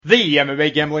The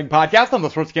MMA Gambling Podcast on the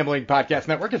Sports Gambling Podcast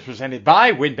Network is presented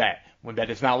by WynnBET. WynnBET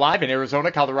is now live in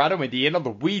Arizona, Colorado, Indiana,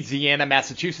 Louisiana,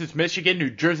 Massachusetts, Michigan, New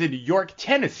Jersey, New York,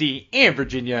 Tennessee, and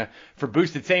Virginia. For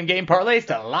boosted same-game parlays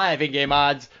to live in-game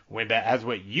odds, WynnBET has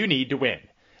what you need to win.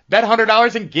 Bet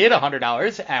 $100 and get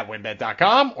 $100 at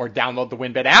WynnBET.com or download the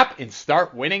WynnBET app and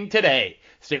start winning today.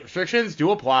 State restrictions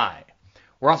do apply.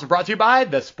 We're also brought to you by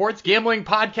the Sports Gambling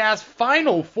Podcast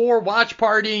Final Four Watch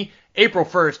Party, April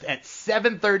 1st at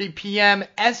 7:30 p.m.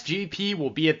 SGP will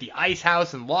be at the Ice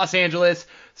House in Los Angeles,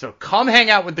 so come hang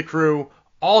out with the crew.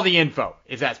 All the info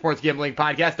is at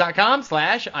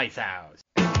sportsgamblingpodcast.com/icehouse.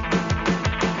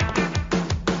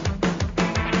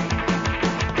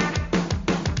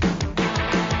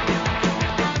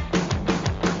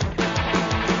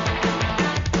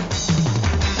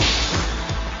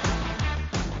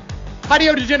 Howdy,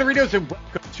 degeneritos, and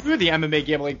welcome to the MMA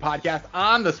Gambling Podcast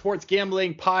on the Sports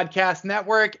Gambling Podcast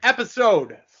Network,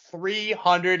 episode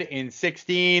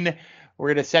 316. We're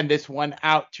going to send this one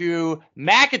out to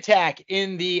Mac Attack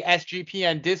in the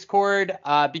SGPN Discord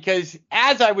because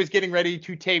as I was getting ready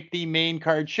to tape the main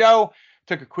card show,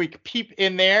 took a quick peep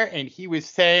in there, and he was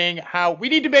saying how we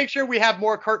need to make sure we have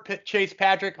more Kurt Chase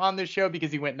Patrick on this show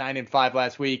because he went 9-5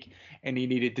 last week, and he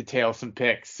needed to tail some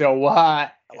picks. So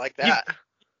I like that.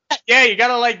 Yeah, you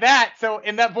gotta like that. So,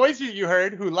 and that voice you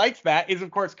heard who likes that is,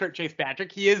 of course, Kurt Chase Patrick.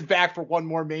 He is back for one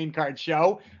more main card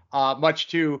show, much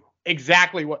to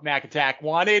exactly what Mac Attack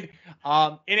wanted.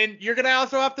 And then you're gonna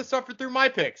also have to suffer through my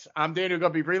picks. I'm Daniel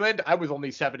Guppy Breland. I was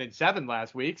only 7-7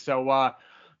 last week, so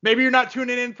maybe you're not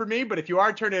tuning in for me, but if you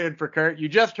are tuning in for Kurt, you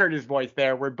just heard his voice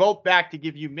there. We're both back to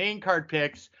give you main card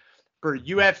picks for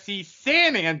UFC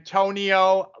San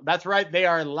Antonio. That's right, they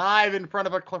are live in front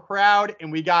of a crowd,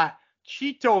 and we got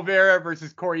Chito Vera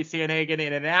versus Corey Sandhagen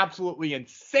in an absolutely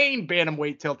insane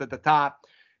bantamweight tilt at the top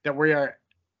that we are,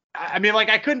 I mean, like,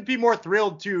 I couldn't be more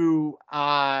thrilled to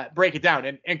break it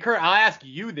down. And Kurt, I'll ask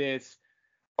you this.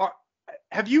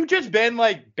 Have you just been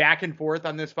like back and forth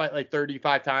on this fight like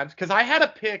 35 times? Because I had a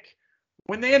pick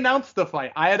when they announced the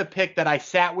fight. I had a pick that I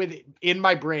sat with in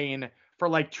my brain for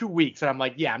like 2 weeks. And I'm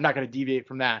like, yeah, I'm not going to deviate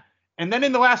from that. And then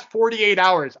in the last 48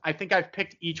 hours, I think I've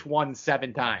picked each one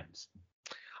 7 times.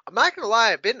 I'm not gonna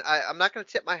lie. I'm not gonna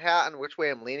tip my hat on which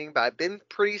way I'm leaning, but I've been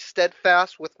pretty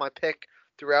steadfast with my pick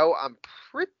throughout. I'm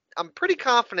pretty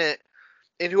confident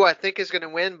in who I think is gonna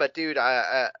win. But dude, we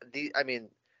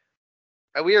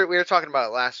were talking about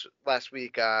it last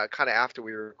week, kind of after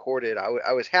we recorded.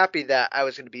 I was happy that I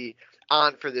was gonna be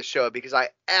on for this show because I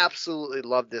absolutely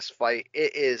love this fight.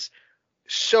 It is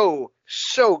so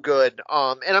good.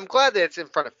 And I'm glad that it's in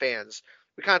front of fans.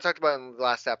 We kind of talked about it in the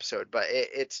last episode, but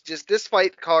it's just this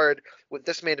fight card with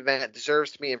this main event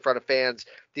deserves to be in front of fans.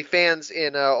 The fans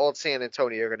in old San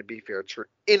Antonio are going to be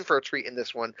in for a treat in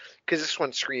this one because this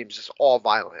one screams just all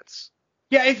violence.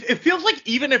 Yeah, it feels like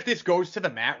even if this goes to the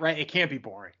mat, right, it can't be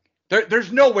boring.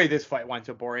 There's no way this fight winds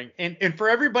up boring. And for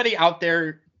everybody out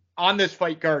there on this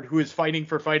fight card who is fighting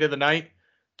for fight of the night,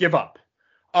 give up.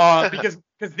 Because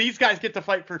these guys get to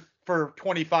fight for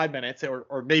 25 minutes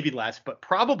or maybe less, but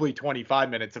probably 25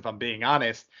 minutes if I'm being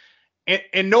honest.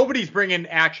 And nobody's bringing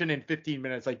action in 15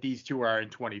 minutes like these two are in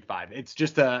 25. It's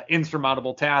just an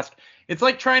insurmountable task. It's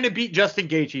like trying to beat Justin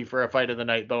Gaethje for a fight of the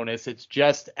night bonus. It's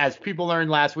just, as people learned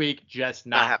last week, just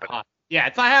not happening. Yeah,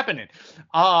 it's not happening.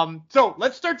 So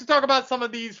let's start to talk about some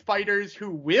of these fighters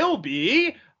who will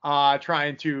be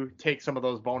trying to take some of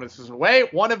those bonuses away.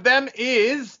 One of them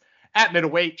is at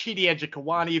middleweight, Chidi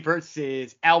Njokuani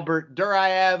versus Albert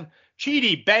Duraev.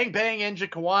 Chidi Bang Bang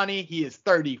Njokuani, he is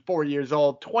 34 years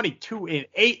old,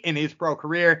 22-8 in his pro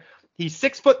career. He's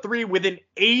 6'3" with an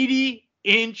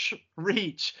 80-inch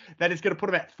reach. That is going to put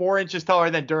him at 4 inches taller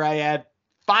than Duraev,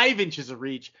 5 inches of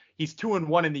reach. He's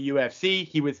 2-1 in the UFC.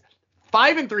 He was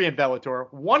 5-3 in Bellator,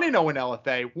 1-0 in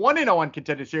LFA, 1-0 on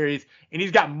Contender Series, and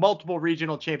he's got multiple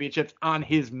regional championships on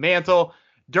his mantle.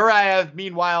 Duraev,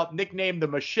 meanwhile, nicknamed the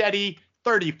Machete,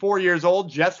 34 years old,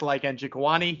 just like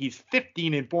Njokuani. He's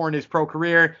 15-4 in his pro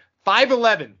career,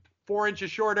 5'11", 4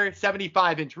 inches shorter,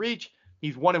 75-inch reach.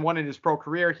 He's 1-1 in his pro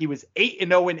career. He was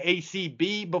 8-0 in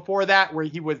ACB before that, where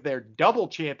he was their double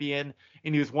champion,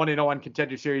 and he was 1-0 on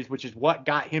Contender Series, which is what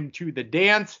got him to the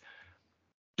dance.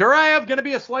 Duraev going to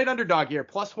be a slight underdog here,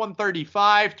 plus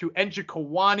 135 to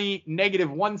Njokuani, negative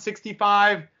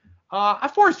 165.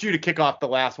 I forced you to kick off the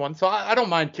last one, so I don't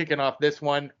mind kicking off this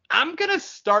one. I'm going to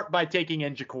start by taking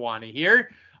Njokuani here.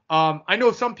 I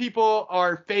know some people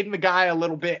are fading the guy a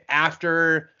little bit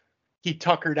after he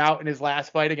tuckered out in his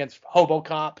last fight against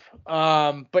Hobocop.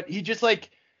 But he just, like,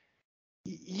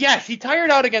 yes, he tired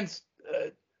out against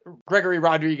Gregory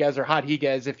Rodriguez, or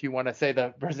Rodriguez, if you want to say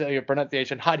the Brazilian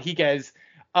pronunciation, Rodriguez.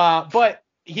 But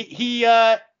he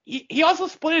also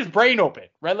split his brain open,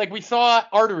 right? Like we saw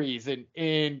arteries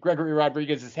in Gregory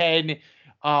Rodriguez's head.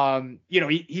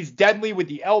 He's deadly with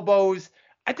the elbows.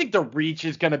 I think the reach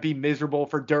is going to be miserable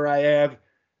for Duraev.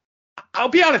 I'll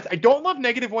be honest, I don't love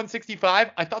negative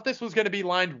 165. I thought this was going to be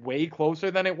lined way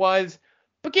closer than it was.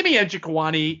 But give me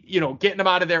Njokuani, getting him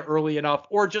out of there early enough,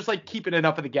 or just like keeping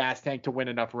enough of the gas tank to win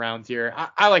enough rounds here.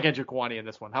 I like Njokuani in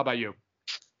this one. How about you?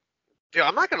 Dude,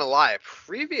 I'm not going to lie.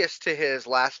 Previous to his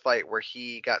last fight where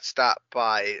he got stopped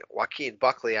by Joaquin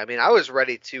Buckley, I mean, I was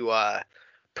ready to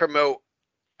promote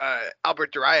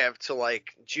Albert Duraev to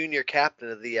like junior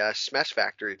captain of the Smash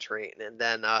Factory train. And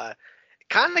then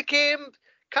kind of came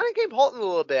halting a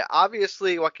little bit.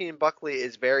 Obviously, Joaquin Buckley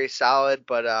is very solid,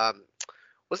 but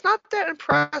was not that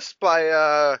impressed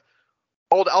by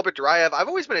old Albert Duraev. I've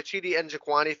always been a Chidi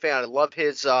Njokuani fan. I love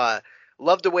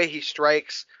love the way he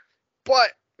strikes. But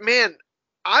man,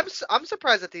 I'm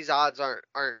surprised that these odds aren't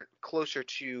closer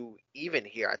to even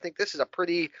here. I think this is a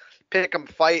pretty pick'em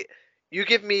fight. You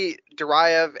give me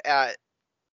Duraev at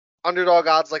underdog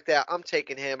odds like that, I'm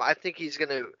taking him. I think he's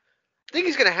gonna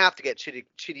have to get Chidi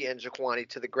Njokuani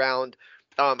to the ground.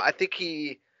 I think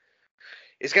he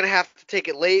is going to have to take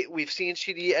it late. We've seen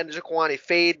Chidi Njokuani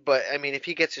fade, but I mean, if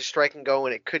he gets his striking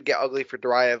going, it could get ugly for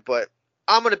Duraev. But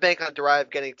I'm going to bank on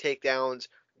Duraev getting takedowns,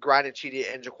 grinding Chidi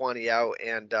Njokuani out,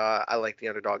 and I like the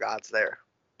underdog odds there.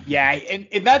 Yeah, and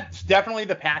that's definitely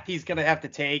the path he's going to have to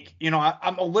take.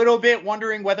 I'm a little bit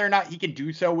wondering whether or not he can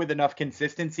do so with enough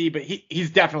consistency, but he's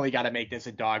definitely got to make this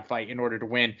a dogfight in order to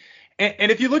win.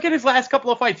 And if you look at his last couple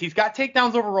of fights, he's got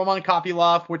takedowns over Roman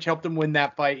Kopylov, which helped him win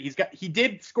that fight. He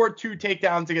did score 2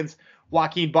 takedowns against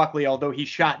Joaquin Buckley, although he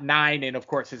shot 9, and of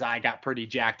course his eye got pretty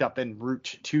jacked up en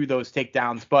route to those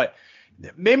takedowns. But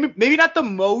maybe not the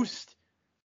most.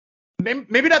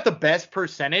 Maybe not the best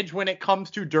percentage when it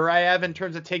comes to Duraev in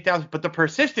terms of takedowns, but the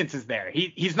persistence is there.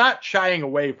 He's not shying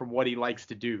away from what he likes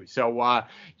to do. So,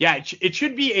 it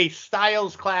should be a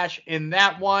styles clash in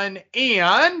that one.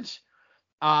 And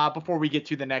before we get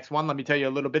to the next one, let me tell you a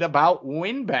little bit about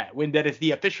WynnBET. WynnBET is the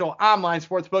official online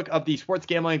sportsbook of the Sports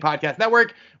Gambling Podcast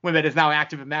Network. WynnBET is now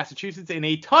active in Massachusetts and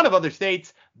a ton of other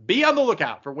states. Be on the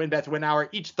lookout for WynnBET's Win Hour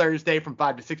each Thursday from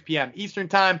 5 to 6 p.m. Eastern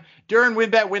Time. During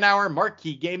WynnBET Win Hour,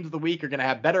 marquee games of the week are going to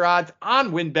have better odds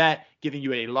on WynnBET, giving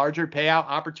you a larger payout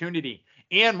opportunity.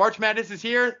 And March Madness is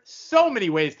here. So many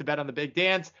ways to bet on the big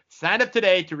dance. Sign up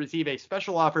today to receive a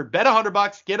special offer. Bet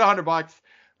 $100, get $100.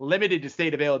 Limited to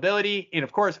state availability. And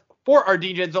of course, for our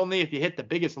DJs only, if you hit the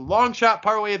biggest long shot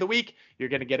parlay of the week, you're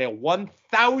going to get a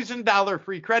 $1,000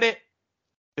 free credit.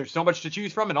 There's so much to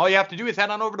choose from, and all you have to do is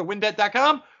head on over to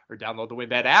wynnbet.com or download the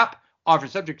WynnBET app. Offer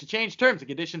subject to change, terms and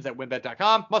conditions at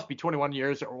wynnbet.com. Must be 21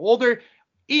 years or older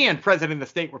and present in the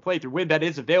state where playthrough WynnBET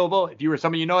is available. If you or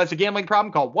someone you know has a gambling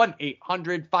problem, call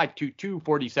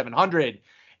 1-800-522-4700.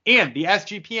 And the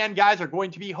SGPN guys are going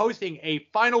to be hosting a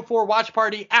Final Four watch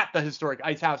party at the historic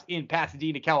Ice House in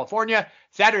Pasadena, California,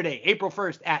 Saturday, April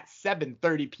 1st at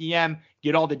 7:30 p.m.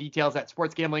 Get all the details at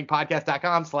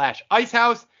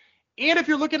sportsgamblingpodcast.com/icehouse. And if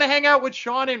you're looking to hang out with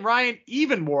Sean and Ryan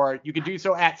even more, you can do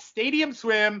so at Stadium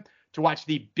Swim to watch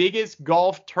the biggest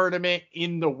golf tournament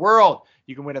in the world.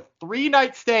 You can win a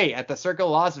 3-night stay at the Circle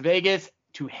Las Vegas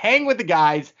to hang with the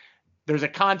guys. There's a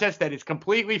contest that is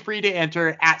completely free to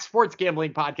enter at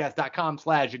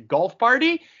sportsgamblingpodcast.com/golf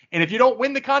party. And if you don't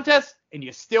win the contest and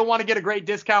you still want to get a great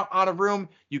discount on a room,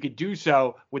 you can do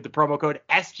so with the promo code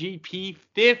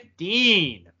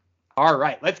SGP15. All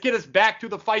right, let's get us back to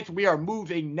the fights. We are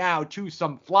moving now to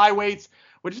some flyweights,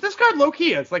 which this card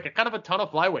low-key is like a kind of a ton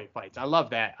of flyweight fights. I love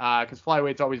that because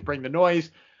flyweights always bring the noise.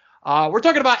 We're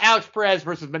talking about Alex Perez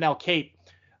versus Manel Kape.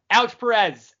 Alex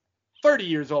Perez, 30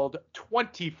 years old,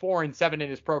 24-7 in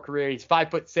his pro career. He's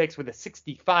 5'6" with a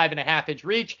 65.5-inch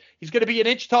reach. He's going to be an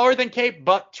inch taller than Kape,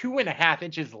 but 2.5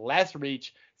 inches less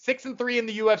reach. 6-3 in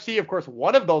the UFC. Of course,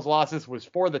 one of those losses was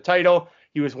for the title.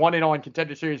 He was 1-0 in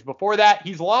Contender Series before that.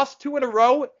 He's lost 2 in a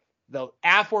row. The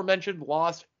aforementioned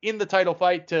loss in the title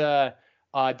fight to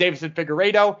Davison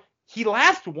Figueiredo. He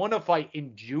last won a fight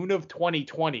in June of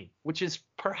 2020, which is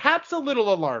perhaps a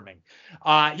little alarming.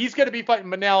 He's going to be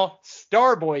fighting Manel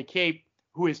Starboy Kape,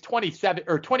 who is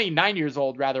 29 years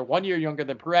old, 1 year younger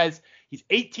than Perez. He's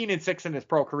 18-6 in his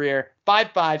pro career,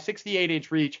 5'5", 68-inch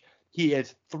reach. He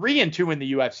is 3-2 in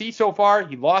the UFC so far.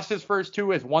 He lost his first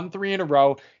 2, has won 3 in a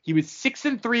row. He was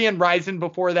 6-3 in Rizin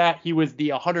before that. He was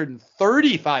the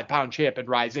 135-pound champ in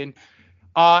Rizin.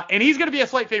 And he's going to be a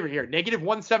slight favorite here.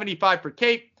 -175 for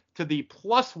Kape to the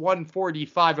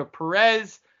 +145 of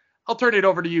Perez. I'll turn it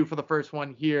over to you for the first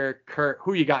one here, Kurt.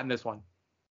 Who you got in this one?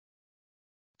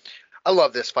 I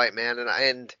love this fight, man.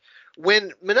 And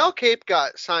when Manel Cape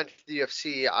got signed to the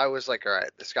UFC, I was like, all right,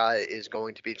 this guy is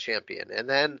going to be champion. And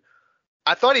then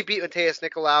I thought he beat Mateus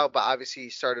Nicolau, but obviously he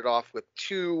started off with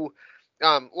two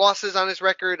losses on his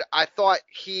record. I thought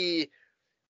he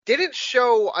didn't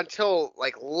show until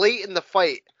like late in the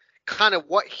fight kind of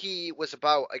what he was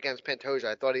about against Pantoja.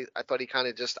 I thought he kind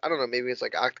of just, I don't know, maybe it's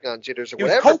like octagon jitters or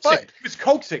whatever. He was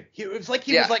coaxing. It was like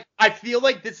he was like, I feel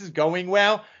like this is going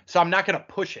well, so I'm not gonna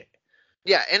push it.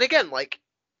 Yeah, and again, like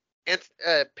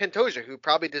Pantoja, who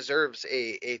probably deserves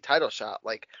a title shot.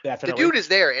 Like, definitely. The dude is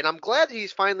there, and I'm glad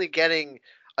he's finally getting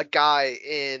a guy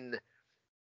in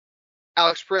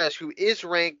Alex Perez who is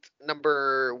ranked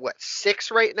number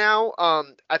 6 right now.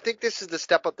 I think this is the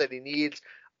step up that he needs.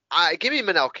 Give me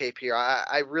Manel Cape here.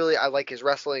 I like his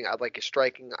wrestling. I like his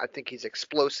striking. I think he's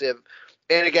explosive.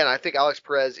 And again, I think Alex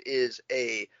Perez is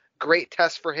a great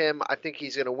test for him. I think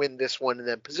he's going to win this one and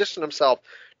then position himself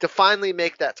to finally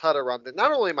make that title run that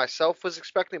not only myself was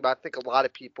expecting, but I think a lot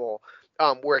of people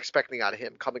were expecting out of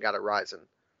him coming out of Ryzen.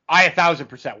 I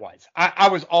 1,000% was. I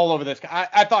was all over this guy.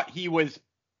 I thought he was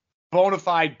bona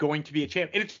fide going to be a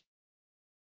champion.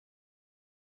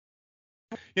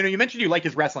 You mentioned you like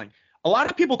his wrestling. A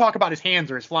lot of people talk about his hands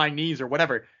or his flying knees or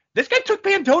whatever. This guy took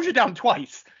Pantoja down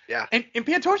twice. Yeah. And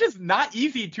Pantoja's not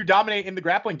easy to dominate in the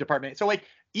grappling department. So, like,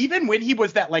 even when he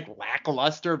was that, like,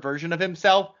 lackluster version of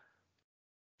himself,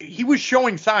 he was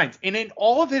showing signs. And in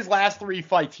all of his last 3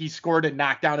 fights, he scored a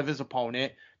knockdown of his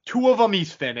opponent. 2 of them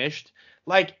he's finished.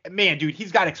 Like, man, dude,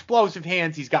 he's got explosive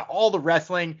hands. He's got all the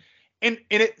wrestling. And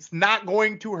it's not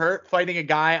going to hurt fighting a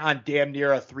guy on damn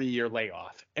near a 3-year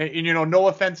layoff. And no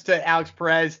offense to Alex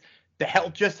Perez, the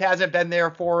health just hasn't been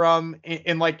there for him.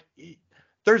 And like,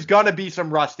 there's going to be some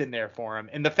rust in there for him.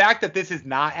 And the fact that this is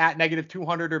not at negative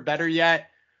 200 or better yet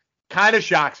kind of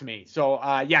shocks me. So,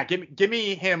 yeah, give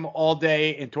me him all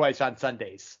day and twice on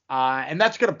Sundays. And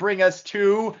that's going to bring us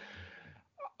to,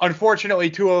 unfortunately,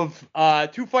 two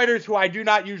fighters who I do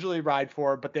not usually ride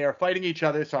for, but they are fighting each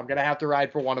other, so I'm going to have to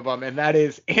ride for one of them, and that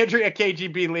is Andrea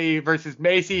KGB Lee versus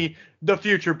Macy, the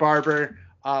Future Barber,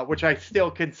 which I still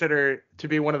consider to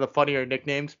be one of the funnier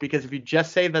nicknames, because if you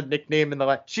just say the nickname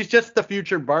she's just the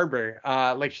Future Barber,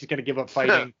 like she's going to give up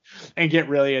fighting and get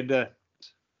really into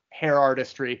hair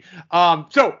artistry.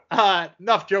 So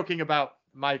enough joking about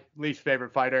my least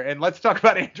favorite fighter, and let's talk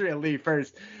about Andrea Lee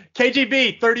first.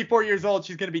 KGB, 34 years old.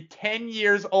 She's going to be 10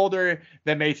 years older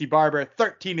than Macy Barber,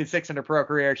 13-6 in her pro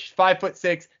career. She's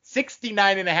 5'6",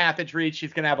 69.5-inch reach.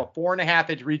 She's going to have a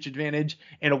 4.5-inch reach advantage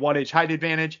and a 1-inch height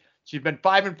advantage. She's been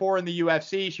 5-4 in the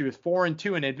UFC. She was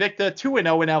 4-2 in Invicta, 2-0 in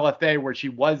LFA, where she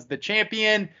was the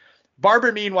champion.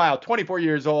 Barber, meanwhile, 24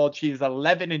 years old. She's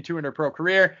 11-2 in her pro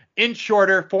career. Inch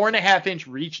shorter, 4.5-inch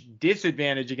reach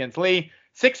disadvantage against Lee.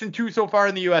 6-2 so far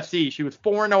in the UFC. She was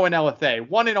 4-0 in LFA,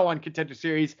 1-0 on Contender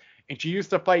Series, and she used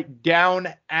to fight down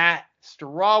at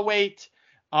strawweight.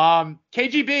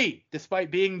 KGB,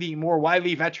 despite being the more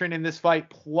wily veteran in this fight,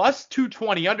 plus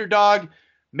 220 underdog.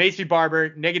 Macy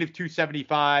Barber, negative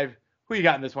 275. Who you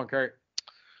got in this one, Kurt?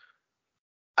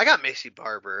 I got Macy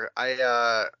Barber.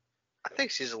 I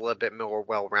think she's a little bit more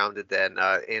well-rounded than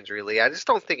Andrea Lee. I just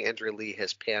don't think Andrea Lee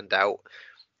has panned out.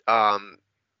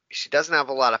 She doesn't have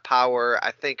a lot of power.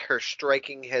 I think her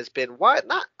striking has been I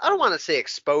don't want to say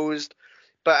exposed,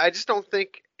 but I just don't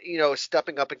think,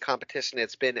 stepping up in competition,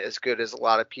 it's been as good as a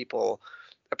lot of people,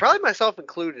 probably myself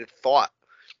included, thought.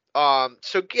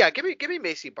 So yeah, give me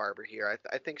Macy Barber here.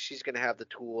 I think she's going to have the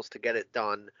tools to get it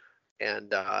done,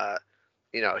 and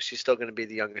she's still going to be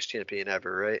the youngest champion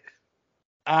ever, right?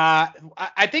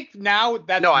 I think now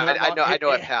that I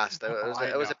know it passed.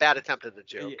 It was a bad attempt at a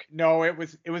joke. No, it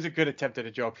was a good attempt at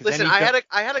a joke. Listen, I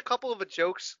had a couple of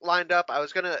jokes lined up. I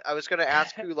was gonna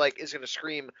ask who is gonna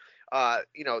scream,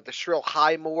 the shrill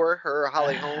high more, her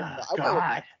Holly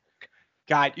Holm.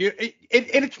 God,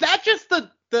 it's not just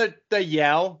the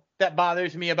yell that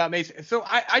bothers me about Macy. So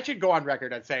I should go on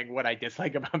record on saying what I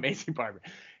dislike about Macy Barber.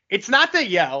 It's not the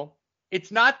yell. It's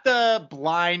not the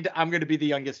blind, I'm going to be the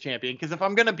youngest champion, because if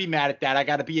I'm going to be mad at that, I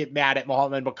got to be mad at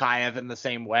Muhammad Bakayev in the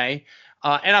same way,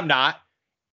 and I'm not.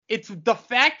 It's the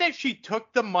fact that she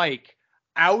took the mic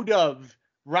out of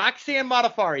Roxanne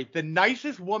Modafferi, the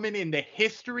nicest woman in the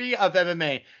history of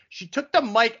MMA. She took the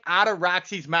mic out of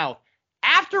Roxy's mouth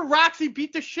after Roxy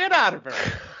beat the shit out of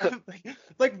her.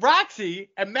 like Roxy,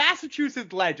 a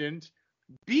Massachusetts legend,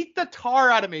 beat the tar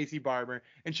out of Macy Barber,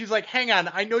 and she's like, hang on,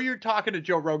 I know you're talking to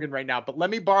Joe Rogan right now, but let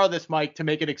me borrow this mic to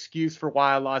make an excuse for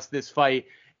why I lost this fight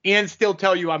and still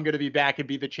tell you I'm going to be back and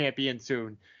be the champion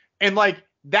soon. And like,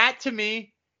 that to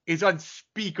me is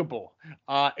unspeakable.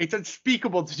 It's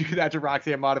unspeakable to do that to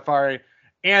Roxanne Modafferi.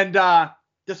 And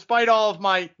despite all of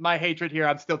my hatred here,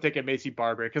 I'm still taking Macy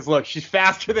Barber because look, she's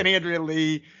faster than Andrea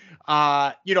Lee.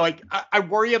 Like I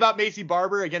worry about Macy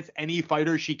Barber against any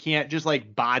fighter she can't just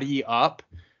like body up.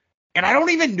 And I don't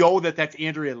even know that that's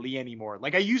Andrea Lee anymore.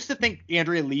 Like I used to think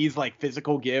Andrea Lee's like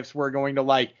physical gifts were going to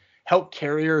like help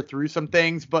carry her through some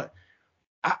things, but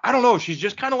I don't know. She's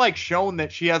just kind of like shown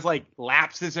that she has like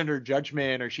lapses in her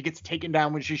judgment, or she gets taken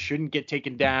down when she shouldn't get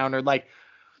taken down, or like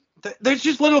there's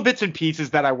just little bits and pieces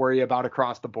that I worry about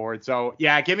across the board. So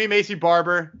yeah, give me Macy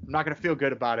Barber. I'm not gonna feel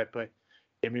good about it, but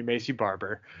give me Macy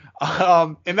Barber.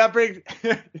 And that brings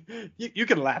you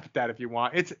can laugh at that if you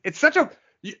want. It's such a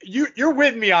you're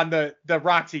with me on the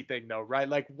Roxy thing though, right?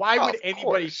 Like why would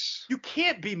anybody? Course. You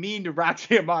can't be mean to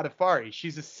Roxanne Modafferi.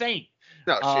 She's a saint.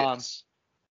 No, she is.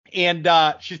 And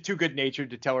she's too good natured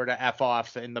to tell her to F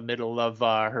off in the middle of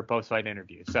her post fight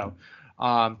interview. So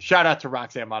shout out to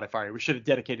Roxanne Modafferi. We should have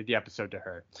dedicated the episode to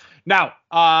her. Now,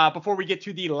 before we get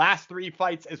to the last three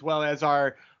fights, as well as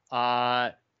our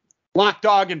lock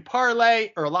dog and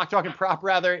parlay, or lock dog and prop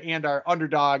rather, and our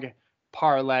underdog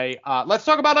parlay, let's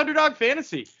talk about Underdog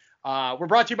Fantasy. We're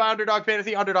brought to you by Underdog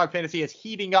Fantasy. Underdog Fantasy is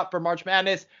heating up for March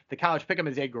Madness. The college pick'em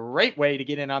is a great way to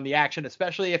get in on the action,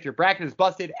 especially if your bracket is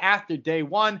busted after day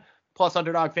one. Plus,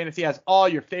 Underdog Fantasy has all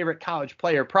your favorite college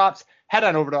player props. Head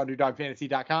on over to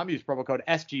UnderdogFantasy.com. Use promo code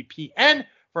SGPN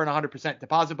for an 100%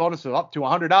 deposit bonus of up to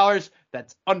 $100.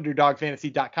 That's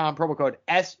UnderdogFantasy.com. Promo code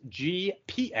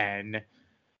SGPN.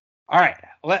 All right,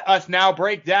 let us now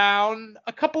break down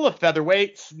a couple of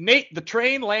featherweights. Nate the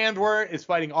Train Landwehr is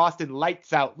fighting Austin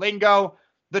Lights Out Lingo.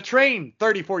 The Train,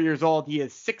 34 years old. He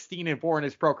is 16-4 in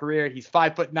his pro career. He's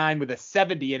 5'9" with a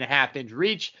 70.5-inch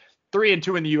reach.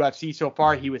 3-2 in the UFC so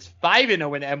far. He was 5-0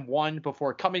 in M1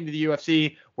 before coming to the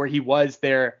UFC, where he was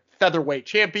their featherweight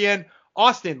champion.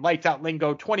 Austin Lights Out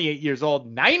Lingo, 28 years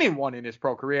old, 9-1 in his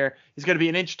pro career. He's going to be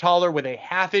an inch taller with a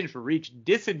half-inch reach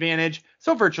disadvantage,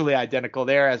 so virtually identical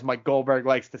there, as Mike Goldberg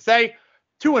likes to say.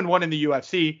 2-1 in the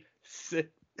UFC,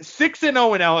 6-0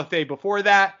 in LFA before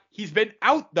that. He's been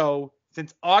out, though,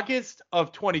 since August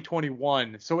of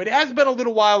 2021, so it has been a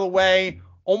little while away,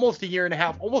 almost a year and a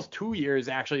half, almost 2 years,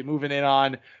 actually, moving in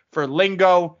on for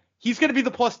Lingo. He's going to be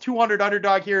the plus 200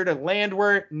 underdog here to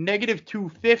Landwehr, negative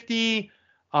 250.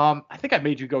 I think I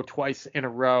made you go twice in a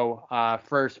row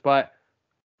first, but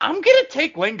I'm going to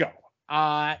take Lingo.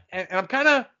 And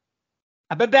I've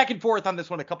been back and forth on this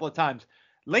one a couple of times.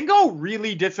 Lingo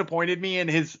really disappointed me in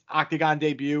his Octagon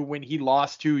debut when he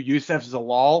lost to Youssef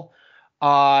Zalal.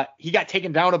 He got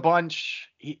taken down a bunch.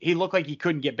 He looked like he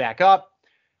couldn't get back up.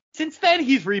 Since then,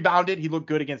 he's rebounded. He looked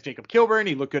good against Jacob Kilburn.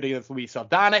 He looked good against Luis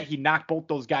Saldana. He knocked both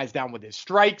those guys down with his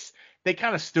strikes. They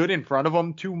kind of stood in front of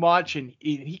him too much, and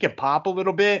he can pop a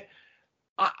little bit.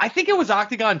 I think it was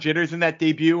Octagon jitters in that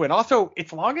debut, and also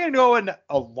it's long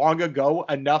ago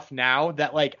enough now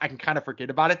that like I can kind of forget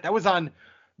about it. That was on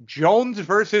Jones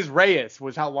versus Reyes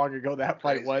was how long ago that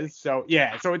fight was. So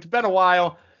yeah, so it's been a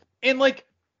while. And like,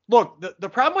 look, the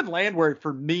problem with Landwehr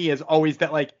for me is always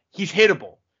that like he's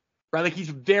hittable. Right, like he's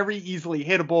very easily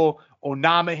hittable.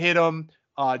 Onama hit him.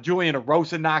 Julian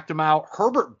Erosa knocked him out.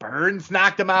 Herbert Burns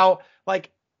knocked him out.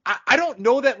 Like, I don't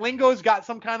know that Lingo's got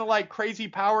some kind of like crazy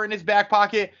power in his back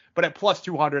pocket, but at plus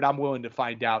 200, I'm willing to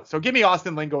find out. So give me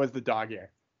Austin Lingo as the dog here.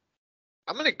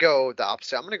 I'm going to go the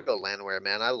opposite. I'm going to go Landwehr,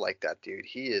 man. I like that dude.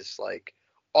 He is like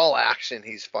all action.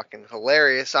 He's fucking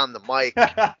hilarious on the mic.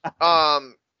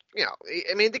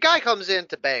 I mean, the guy comes in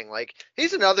to bang. Like,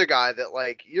 he's another guy that,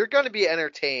 like, you're going to be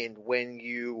entertained when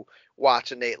you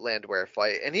watch a Nate Landwehr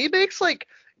fight. And he makes, like,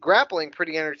 grappling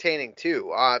pretty entertaining,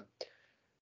 too.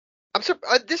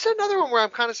 This is another one where I'm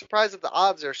kind of surprised that the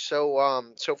odds are so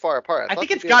far apart. I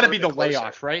think it's got to be the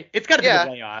layoff, right? It's got to be the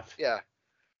layoff. Yeah,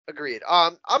 agreed.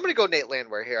 I'm going to go Nate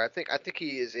Landwehr here. I think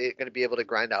he is going to be able to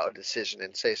grind out a decision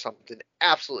and say something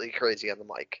absolutely crazy on the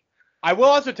mic. I will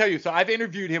also tell you, so I've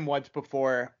interviewed him once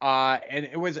before, and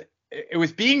it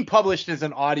was being published as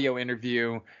an audio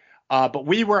interview, but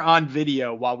we were on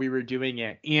video while we were doing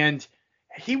it, and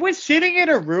he was sitting in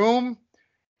a room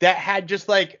that had just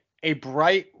like a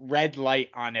bright red light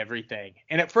on everything.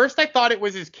 And at first I thought it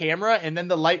was his camera, and then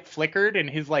the light flickered and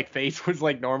his like face was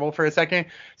like normal for a second.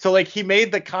 So like he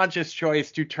made the conscious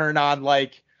choice to turn on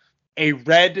like a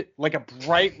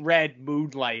bright red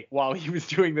mood light while he was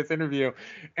doing this interview.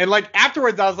 And like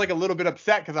afterwards I was like a little bit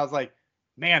upset because I was like,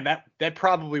 man, that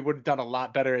probably would have done a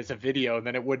lot better as a video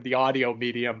than it would the audio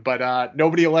medium. But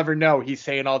nobody will ever know he's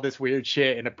saying all this weird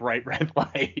shit in a bright red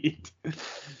light.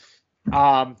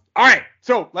 All right. So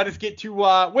So let us get to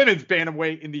women's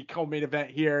bantamweight in the co-main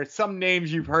event here. Some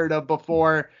names you've heard of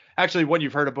before. Actually, one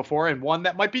you've heard of before and one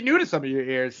that might be new to some of your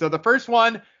ears. So the first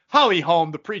one, Holly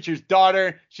Holm, the preacher's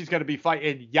daughter. She's going to be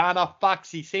fighting Yana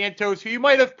Foxy Santos, who you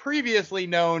might have previously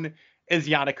known as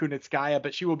Yana Kunitskaya,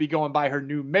 but she will be going by her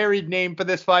new married name for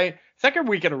this fight. Second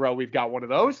week in a row, we've got one of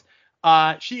those.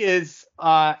 She is,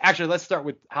 actually, let's start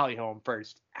with Holly Holm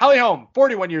first. Holly Holm,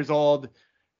 41 years old.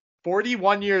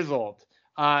 41 years old.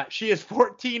 She is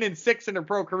 14-6 in her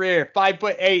pro career,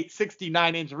 5'8",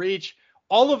 69-inch reach.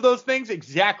 All of those things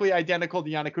exactly identical to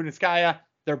Yana Kunitskaya.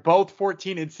 They're both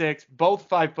 14-6, both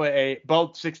 5'8",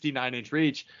 both 69-inch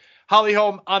reach. Holly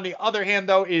Holm, on the other hand,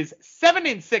 though, is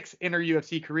 7-6 in her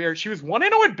UFC career. She was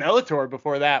 1-0 in Bellator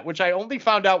before that, which I only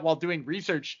found out while doing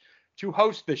research to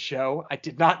host the show. I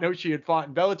did not know she had fought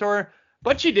in Bellator,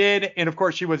 but she did. And of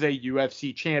course, she was a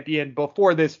UFC champion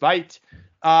before this fight.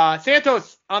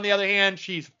 Santos, on the other hand,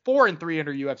 she's 4-3 in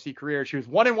her UFC career. She was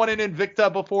 1-1 in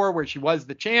Invicta before, where she was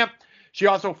the champ. She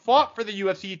also fought for the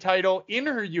UFC title in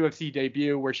her UFC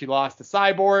debut, where she lost to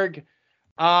Cyborg.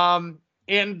 I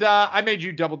made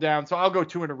you double down, so I'll go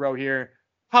 2 in a row here.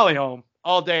 Holly Holm,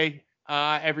 all day,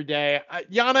 every day.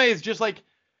 Yana is just like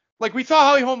we saw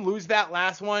Holly Holm lose that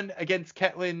last one against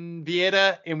Ketlin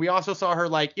Vieira, and we also saw her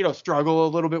struggle a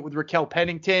little bit with Raquel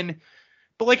Pennington.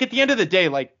 But at the end of the day,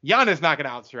 Yana's not going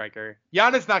to outstrike her.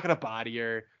 Yana's not going to body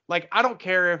her. I don't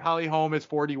care if Holly Holm is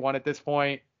 41 at this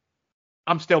point.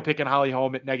 I'm still picking Holly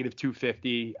Holm at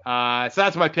 -250. So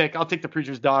that's my pick. I'll take the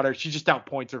preacher's daughter. She just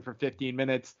outpoints her for 15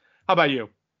 minutes. How about you?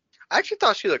 I actually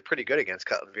thought she looked pretty good against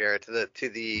Ketlin Vieira. To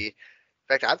the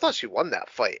fact, I thought she won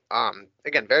that fight.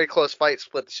 Again, very close fight,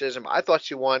 split decision. But I thought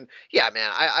she won. Yeah,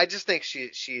 man. I just think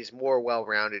she's more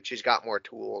well-rounded. She's got more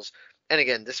tools. And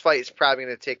again, this fight is probably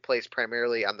going to take place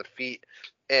primarily on the feet.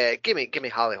 Give me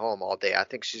Holly Holm all day. I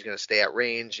think she's going to stay at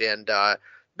range. And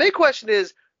big question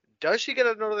is, does she get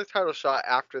another title shot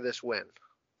after this win?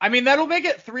 I mean, that'll make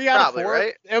it 3 out Probably, of 4.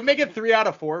 Right? It'll make it 3 out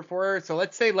of 4 for her. So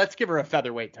let's give her a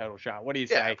featherweight title shot. What do you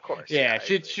say? Yeah, of course. Yeah,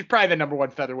 she's probably the number 1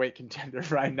 featherweight contender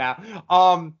right now.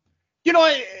 I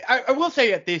will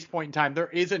say at this point in time, there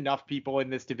is enough people in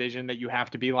this division that you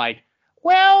have to be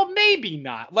well, maybe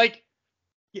not.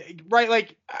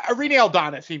 Right? Irene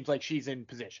Aldana seems like she's in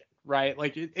position, right?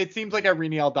 It seems like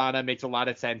Irene Aldana makes a lot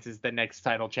of sense as the next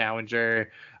title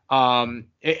challenger.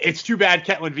 It's too bad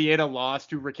Ketlin Vieira lost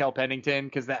to Raquel Pennington,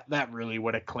 because that really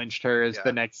would have clinched her as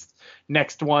the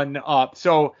next one up.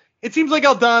 So it seems like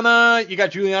Aldana, you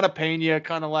got Juliana Pena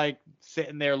kind of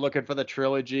sitting there looking for the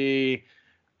trilogy.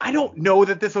 I don't know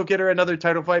that this will get her another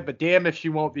title fight, but damn if she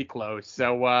won't be close.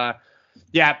 So,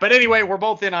 yeah, but anyway, we're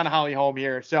both in on Holly Holm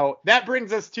here. So that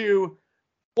brings us to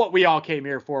what we all came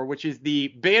here for, which is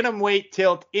the bantamweight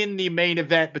tilt in the main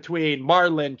event between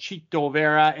Marlon Chito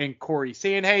Vera and Corey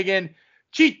Sandhagen.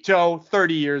 Chito,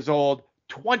 30 years old,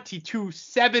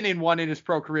 22-7-1 in his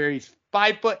pro career. He's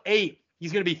 5'8".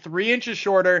 He's going to be 3 inches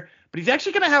shorter, but he's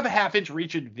actually going to have a half-inch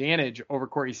reach advantage over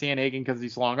Corey Sandhagen because of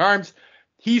these long arms.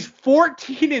 He's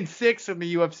 14-6 in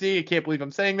the UFC. I can't believe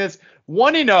I'm saying this.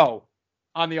 1-0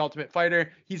 on the Ultimate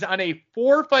Fighter. He's on a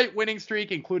 4-fight winning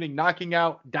streak, including knocking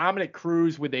out Dominic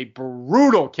Cruz with a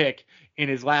brutal kick in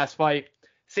his last fight.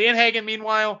 Sandhagen,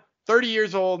 meanwhile, 30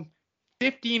 years old,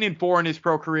 15-4 in his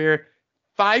pro career,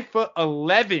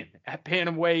 5'11" at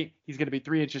bantamweight. He's going to be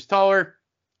 3 inches taller.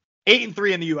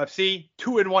 8-3 in the UFC,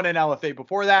 2-1 in LFA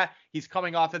before that. He's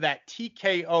coming off of that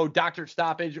TKO doctor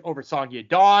stoppage over Song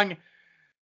Yadong.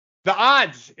 The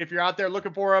odds, if you're out there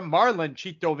looking for him, Marlon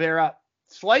Chito Vera,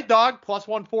 slight dog,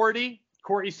 +140.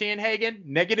 Corey Sandhagen,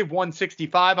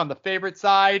 -165 on the favorite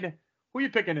side. Who are you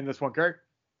picking in this one, Kurt?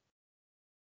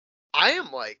 I am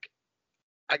I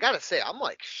gotta say, I'm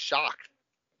shocked.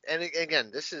 And again,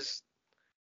 this is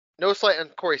no slight on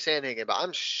Corey Sandhagen, but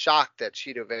I'm shocked that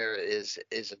Chito Vera is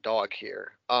a dog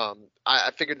here.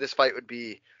 I figured this fight would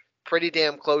be pretty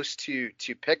damn close to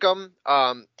pick him.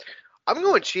 I'm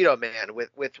going Chito, man,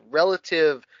 with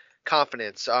relative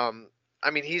confidence. I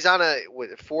mean, he's on a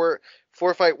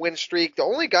four-fight win streak. The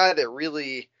only guy that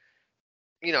really,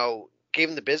 gave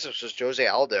him the business was Jose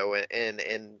Aldo,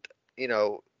 and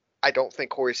I don't think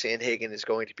Corey Sandhagen is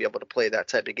going to be able to play that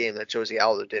type of game that Jose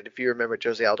Aldo did. If you remember,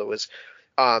 Jose Aldo was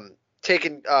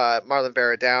taking Marlon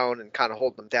Vera down and kind of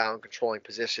holding him down, controlling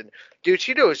position. Dude,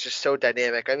 Chito is just so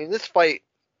dynamic. I mean, this fight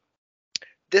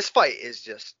is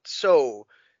just so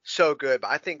good. But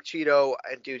I think Chito,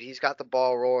 and dude, he's got the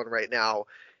ball rolling right now.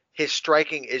 His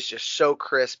striking is just so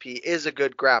crisp. He is a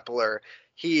good grappler.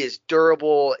 He is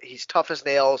durable. He's tough as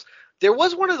nails. There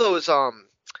was one of those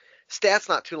stats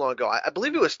not too long ago. I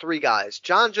believe it was 3 guys: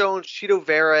 John Jones, Chito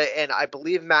Vera, and I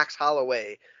believe Max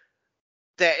Holloway.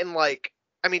 that in like,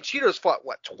 I mean, Cheeto's fought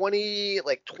what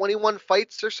 21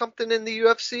 fights or something in the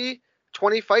UFC,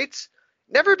 20 fights,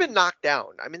 never been knocked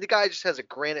down. I mean, the guy just has a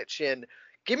granite chin.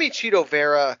 Give me Cheeto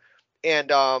Vera,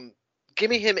 and give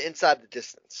me him inside the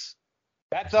distance.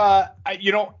 That's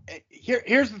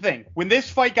here's the thing. When this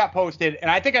fight got posted,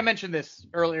 and I think I mentioned this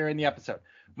earlier in the episode,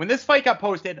 when this fight got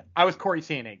posted, I was Corey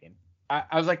Sandhagen.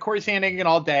 I was like Corey Sandhagen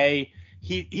all day.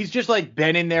 He's just like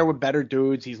been in there with better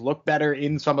dudes. He's looked better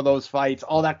in some of those fights,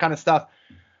 all that kind of stuff.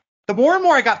 The more and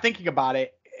more I got thinking about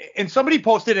it, and somebody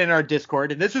posted in our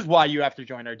Discord, and this is why you have to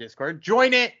join our Discord.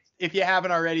 Join it if you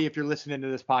haven't already, if you're listening to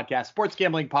this podcast,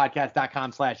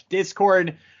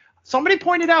 sportsgamblingpodcast.com/Discord. Somebody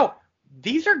pointed out,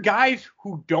 these are guys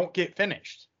who don't get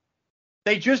finished.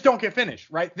 They just don't get finished,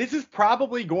 right? This is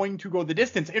probably going to go the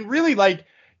distance. And really, like,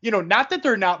 not that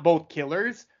they're not both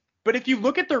killers, but if you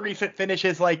look at the recent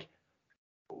finishes, like,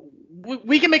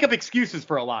 we can make up excuses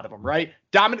for a lot of them, right?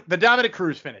 The Dominic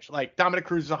Cruz finish. Like, Dominic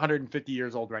Cruz is 150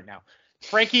 years old right now.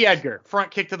 Frankie Edgar,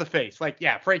 front kick to the face. Like,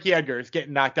 yeah, Frankie Edgar is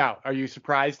getting knocked out. Are you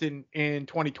surprised in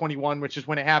 2021, which is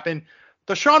when it happened?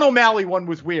 The Sean O'Malley one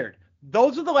was weird.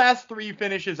 Those are the last three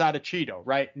finishes out of Cheeto,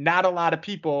 right? Not a lot of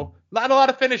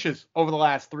finishes over the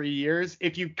last 3 years.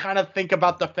 If you kind of think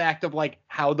about the fact of like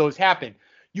how those happen,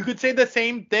 you could say the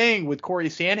same thing with Corey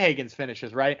Sandhagen's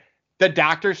finishes, right? The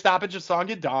doctor stoppage of Song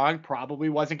Yadong probably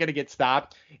wasn't going to get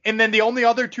stopped. And then the only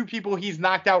other two people he's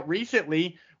knocked out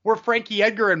recently were Frankie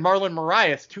Edgar and Marlon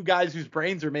Moraes, two guys whose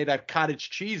brains are made out of cottage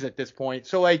cheese at this point.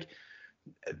 So like,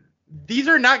 these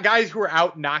are not guys who are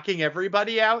out knocking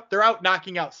everybody out. They're out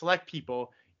knocking out select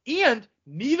people, and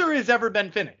neither has ever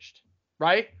been finished,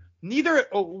 right? Neither,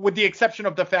 with the exception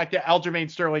of the fact that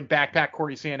Aljamain Sterling backpacked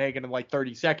Corey Sandhagen in like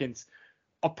 30 seconds.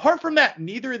 Apart from that,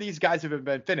 neither of these guys have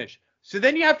been finished. So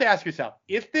then you have to ask yourself,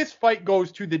 if this fight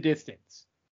goes to the distance,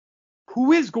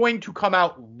 who is going to come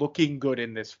out looking good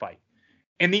in this fight?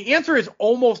 And the answer is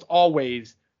almost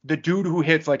always the dude who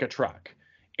hits like a truck.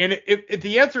 And if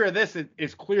the answer to this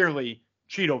is clearly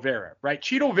Cheeto Vera, right?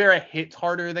 Cheeto Vera hits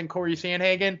harder than Corey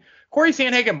Sandhagen. Corey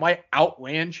Sandhagen might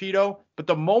outland Cheeto, but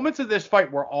the moments of this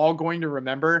fight we're all going to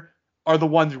remember are the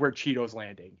ones where Cheeto's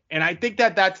landing. And I think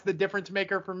that that's the difference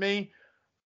maker for me.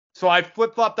 So I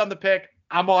flip-flopped on the pick.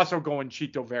 I'm also going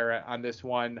Cheeto Vera on this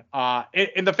one.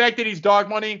 And the fact that he's dog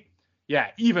money,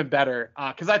 yeah, even better.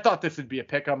 Because I thought this would be a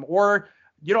pick 'em. Or,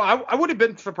 I would have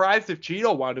been surprised if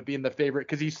Cheeto wound up being the favorite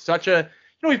because he's such a,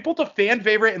 he's both a fan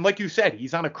favorite, and like you said,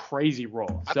 he's on a crazy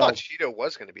roll. I thought Cheeto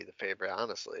was going to be the favorite,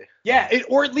 honestly. Yeah,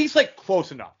 or at least like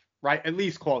close enough, right? At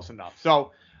least close enough.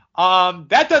 So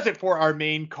that does it for our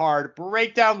main card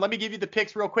breakdown. Let me give you the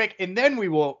picks real quick, and then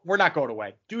we're not going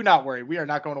away. Do not worry. We are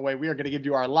not going away. We are going to give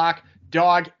you our lock,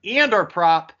 dog, and our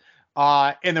prop,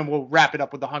 and then we'll wrap it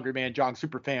up with the Hungry Man Jong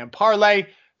Superfan parlay.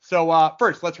 So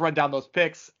first, let's run down those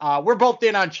picks. We're both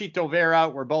in on Cheeto Vera.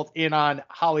 We're both in on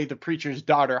Holly the Preacher's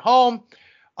Daughter home.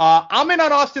 I'm in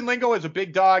on Austin Lingo as a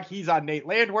big dog. He's on Nate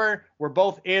Landwehr. We're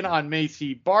both in on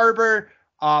Macy Barber.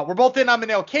 We're both in on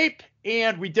Manel Cape,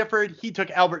 and we differed. He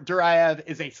took Albert Duraev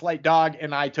as a slight dog,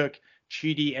 and I took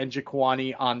Chidi and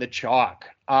Jaquani on the chalk.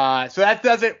 So that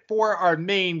does it for our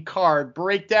main card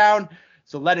breakdown.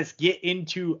 So let us get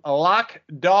into lock,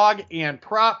 dog, and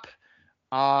prop.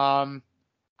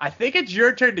 I think it's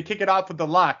your turn to kick it off with the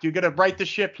lock. You're gonna right the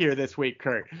ship here this week,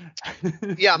 Kurt.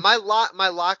 Yeah, my lock.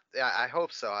 I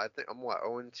hope so. I think I'm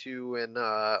 0-2 in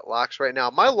locks right now.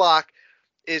 My lock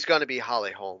is going to be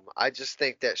Holly Holm. I just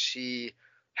think that she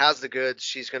has the goods.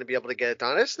 She's going to be able to get it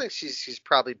done. I just think she's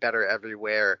probably better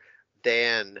everywhere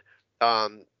than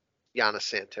Yana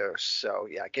Santos. So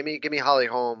yeah, give me Holly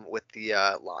Holm with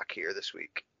the lock here this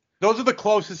week. Those are the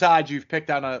closest odds you've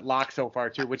picked on a lock so far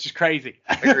too, which is crazy.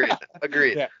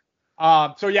 Agreed. Yeah.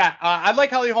 I like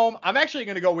Holly Holm. I'm actually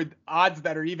going to go with odds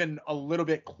that are even a little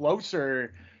bit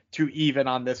closer to even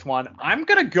on this one. I'm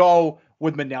going to go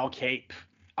with Manel Cape.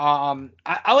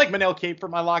 I like Manel Cape for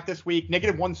my lock this week,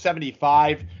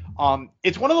 -175.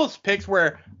 It's one of those picks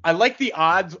where I like the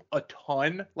odds a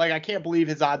ton. Like, I can't believe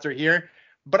his odds are here.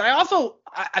 But I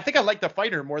think I like the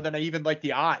fighter more than I even like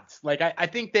the odds. Like, I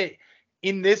think that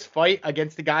in this fight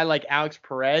against a guy like Alex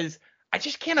Perez, I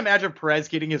just can't imagine Perez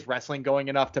getting his wrestling going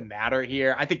enough to matter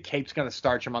here. I think Cape's going to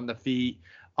starch him on the feet.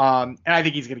 And I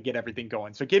think he's going to get everything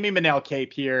going. So give me Manel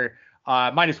Cape here,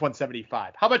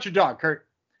 -175. How about your dog, Kurt?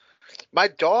 My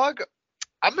dog,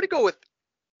 I'm going to go with,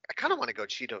 I kind of want to go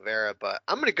Cheeto Vera, but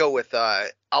I'm going to go with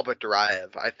Albert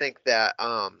Duraev. I think that,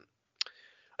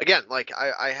 again, like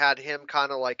I had him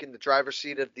kind of like in the driver's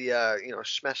seat of the,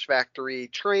 Smash Factory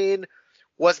train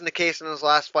Wasn't the case in his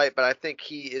last fight, but I think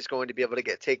he is going to be able to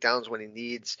get takedowns when he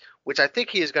needs, which I think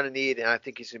he is going to need, and I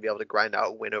think he's going to be able to grind out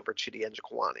a win over Chidi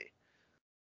Njokuani.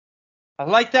 I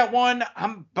like that one.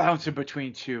 I'm bouncing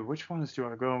between two. Which ones do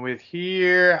I go with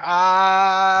here?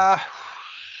 I'm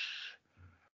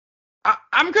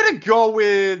gonna go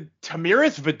with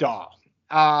Tamiris Vidal.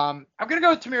 I'm gonna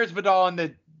go with Tamiris Vidal in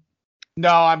the.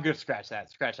 No, I'm gonna scratch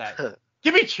that.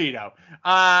 Give me Cheeto.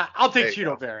 I'll take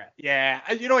Cheeto Vera. Yeah,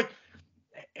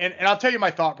 and I'll tell you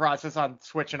my thought process on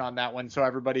switching on that one. So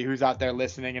everybody who's out there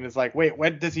listening and is like, wait,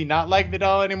 when does he not like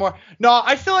Vidal anymore? No,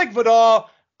 I still like Vidal.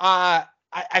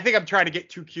 I think I'm trying to get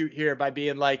too cute here by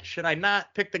being like, should I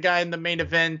not pick the guy in the main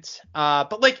event?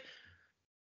 But like,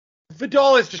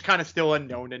 Vidal is just kind of still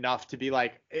unknown enough to be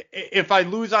like, if I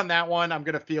lose on that one, I'm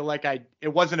going to feel like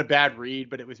it wasn't a bad read,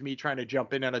 but it was me trying to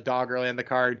jump in on a dog early in the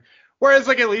card. Whereas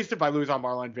like, at least if I lose on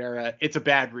Marlon Vera, it's a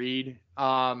bad read.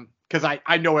 Cause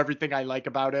I know everything I like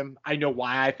about him. I know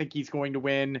why I think he's going to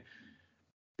win.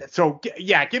 So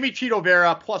yeah, give me Cheeto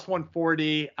Vera plus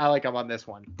 140. I like him on this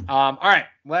one. All right,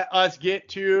 let us get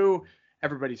to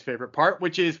everybody's favorite part,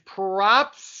 which is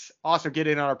props. Also get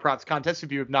in on our props contest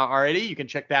if you have not already. You can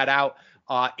check that out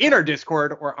in our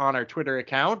Discord or on our Twitter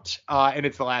account. And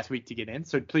it's the last week to get in,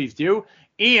 so please do.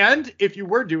 And if you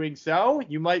were doing so,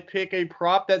 you might pick a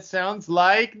prop that sounds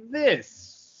like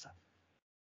this.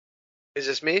 Is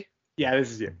this me? Yeah, this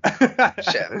is you.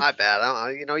 Shit, my bad.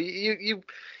 I don't know.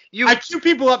 I cue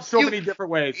people up so many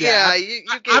different ways. Yeah, you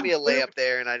gave me a layup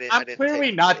there, and I didn't. I'm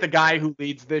clearly not the guy who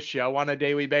leads this show on a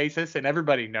daily basis, and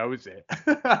everybody knows it.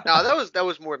 No, that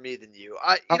was more me than you.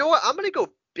 You know what? I'm gonna go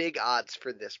big odds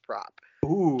for this prop.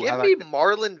 Ooh, Give me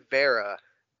Marlon Vera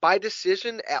by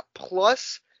decision at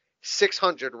plus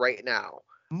 600 right now.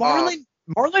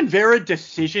 Marlon Vera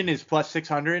decision is plus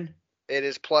 600. It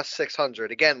is plus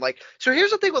 600 again. So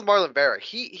here's the thing with Marlon Vera.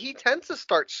 He tends to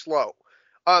start slow.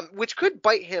 Which could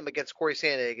bite him against Corey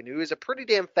Sandhagen, who is a pretty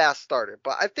damn fast starter.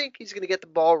 But I think he's going to get the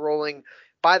ball rolling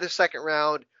by the second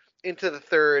round into the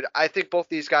third. I think both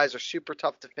these guys are super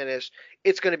tough to finish.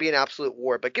 It's going to be an absolute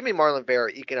war. But give me Marlon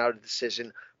Vera eking out a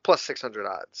decision plus 600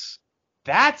 odds.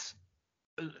 That's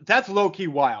low-key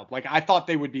wild. Like, I thought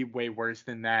they would be way worse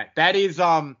than that. That is,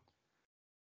 man,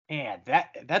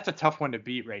 that's a tough one to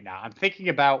beat right now. I'm thinking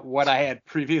about what I had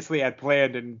previously had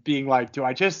planned and being like, do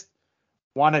I just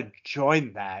want to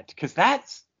join that? Because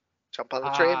that's jump on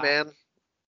the train, man.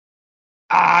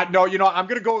 No, I'm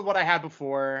gonna go with what I had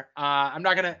before. I'm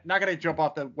not gonna jump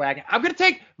off the wagon. I'm gonna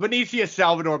take Vinicius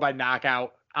Salvador by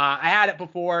knockout. I had it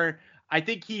before. I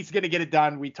think he's gonna get it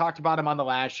done. We talked about him on the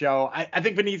last show. I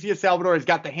think Vinicius Salvador has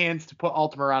got the hands to put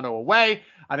Altamirano away.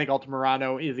 I think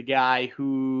Altamirano is a guy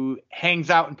who hangs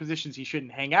out in positions he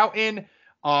shouldn't hang out in.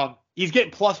 He's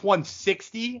getting plus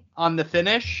 160 on the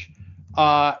finish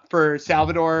for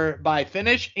Salvador by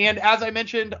finish. And as I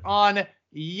mentioned on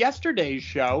yesterday's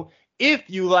show, if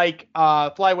you like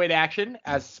flyweight action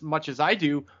as much as I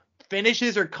do,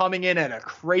 finishes are coming in at a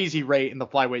crazy rate in the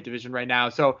flyweight division right now.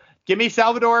 So give me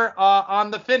Salvador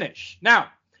on the finish. Now,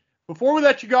 before we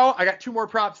let you go, I got two more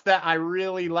props that I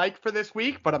really like for this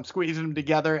week, but I'm squeezing them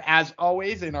together as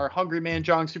always in our Hungry Man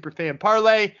Jong Superfan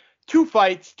Parlay. 2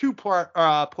 fights, 2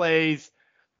 plays,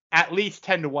 at least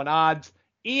 10-1 odds.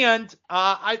 And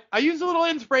I used a little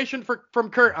inspiration from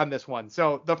Kurt on this one.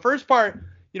 So the first part,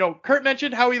 Kurt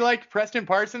mentioned how he liked Preston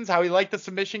Parsons, how he liked the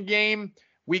submission game.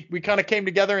 We kind of came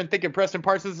together and thinking Preston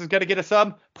Parsons is going to get a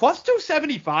sub. Plus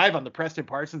 275 on the Preston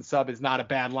Parsons sub is not a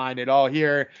bad line at all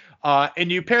here.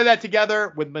 And you pair that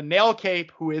together with Manel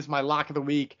Cape, who is my lock of the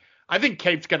week. I think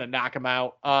Cape's going to knock him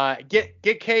out.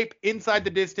 Get Cape inside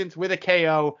the distance with a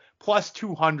KO plus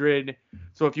 200.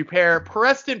 So if you pair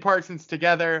Preston Parsons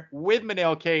together with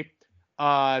Manel Cape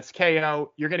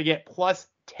KO, you're going to get plus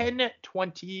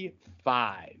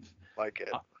 1025. Like it.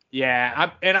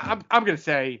 Yeah, I'm going to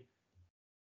say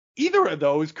either of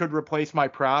those could replace my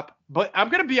prop, but I'm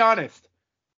going to be honest.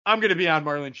 I'm going to be on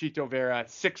Marlon Chito Vera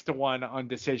 6-1 on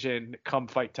decision come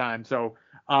fight time. So,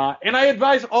 and I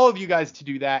advise all of you guys to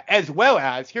do that, as well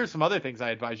as here's some other things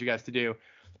I advise you guys to do.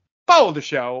 Follow the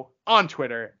show on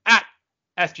Twitter at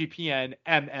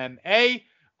SGPNMMA.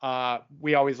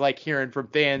 We always like hearing from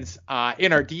fans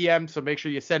in our DM, so make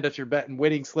sure you send us your bet and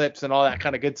winning slips and all that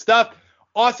kind of good stuff.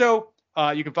 Also,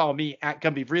 you can follow me at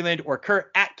Gumby Vreeland or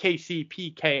Kurt at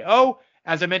KCPKO.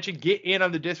 As I mentioned, get in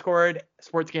on the Discord,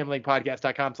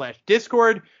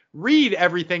 sportsgamblingpodcast.com/Discord. Read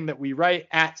everything that we write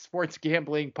at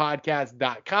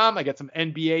sportsgamblingpodcast.com. I got some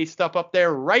NBA stuff up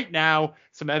there right now,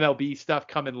 some MLB stuff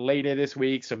coming later this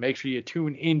week, so make sure you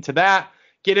tune into that.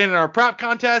 Get in our prop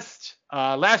contest.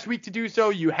 Last week to do so,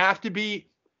 you have to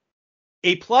beat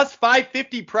A plus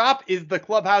 550 prop is the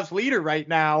clubhouse leader right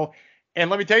now. And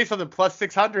let me tell you something, plus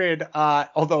 600,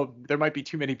 although there might be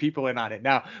too many people in on it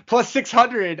now, plus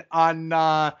 600 on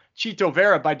Chito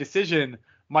Vera by decision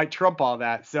might trump all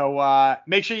that. So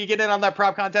make sure you get in on that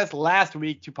prop contest last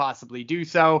week to possibly do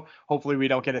so. Hopefully we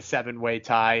don't get a 7-way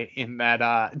tie in that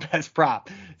best prop.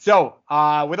 So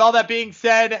with all that being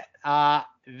said,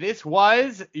 this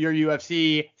was your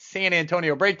UFC San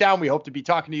Antonio breakdown. We hope to be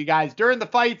talking to you guys during the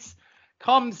fights.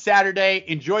 Come Saturday,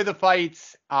 enjoy the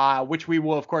fights, which we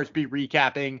will, of course, be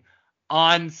recapping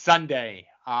on Sunday.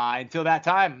 Until that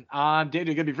time, I'm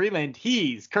Daniel Goodby Freeland.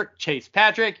 He's Kirk Chase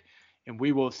Patrick, and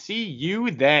we will see you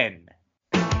then.